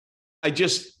I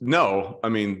just know. I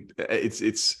mean,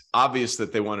 it's obvious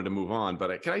that they wanted to move on,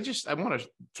 but I want to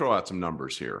throw out some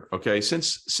numbers here. Okay,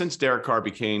 since Derek Carr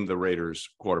became the Raiders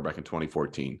quarterback in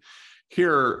 2014,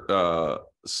 here are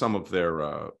some of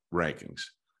their rankings.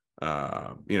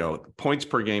 Points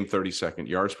per game 32nd,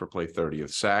 yards per play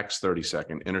 30th, sacks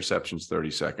 32nd, interceptions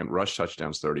 32nd, rush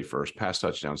touchdowns 31st, pass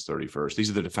touchdowns 31st. These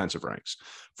are the defensive ranks.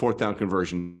 Fourth down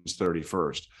conversions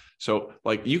 31st. So,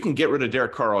 like, you can get rid of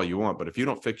Derek Carr all you want, but if you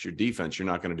don't fix your defense, you're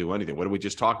not going to do anything. What did we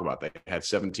just talk about? They had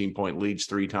 17-point leads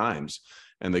 3 times,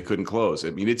 and they couldn't close. I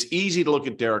mean, it's easy to look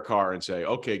at Derek Carr and say,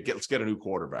 okay, let's get a new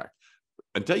quarterback.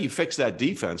 Until you fix that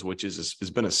defense, which has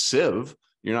been a sieve,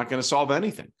 you're not going to solve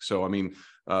anything. So, I mean,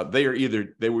 they were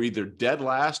either dead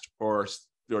last or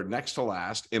next to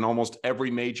last in almost every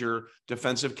major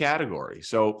defensive category.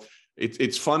 So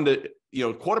it's fun to,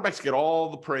 quarterbacks get all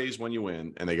the praise when you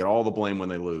win and they get all the blame when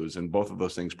they lose. And both of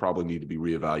those things probably need to be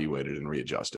reevaluated and readjusted.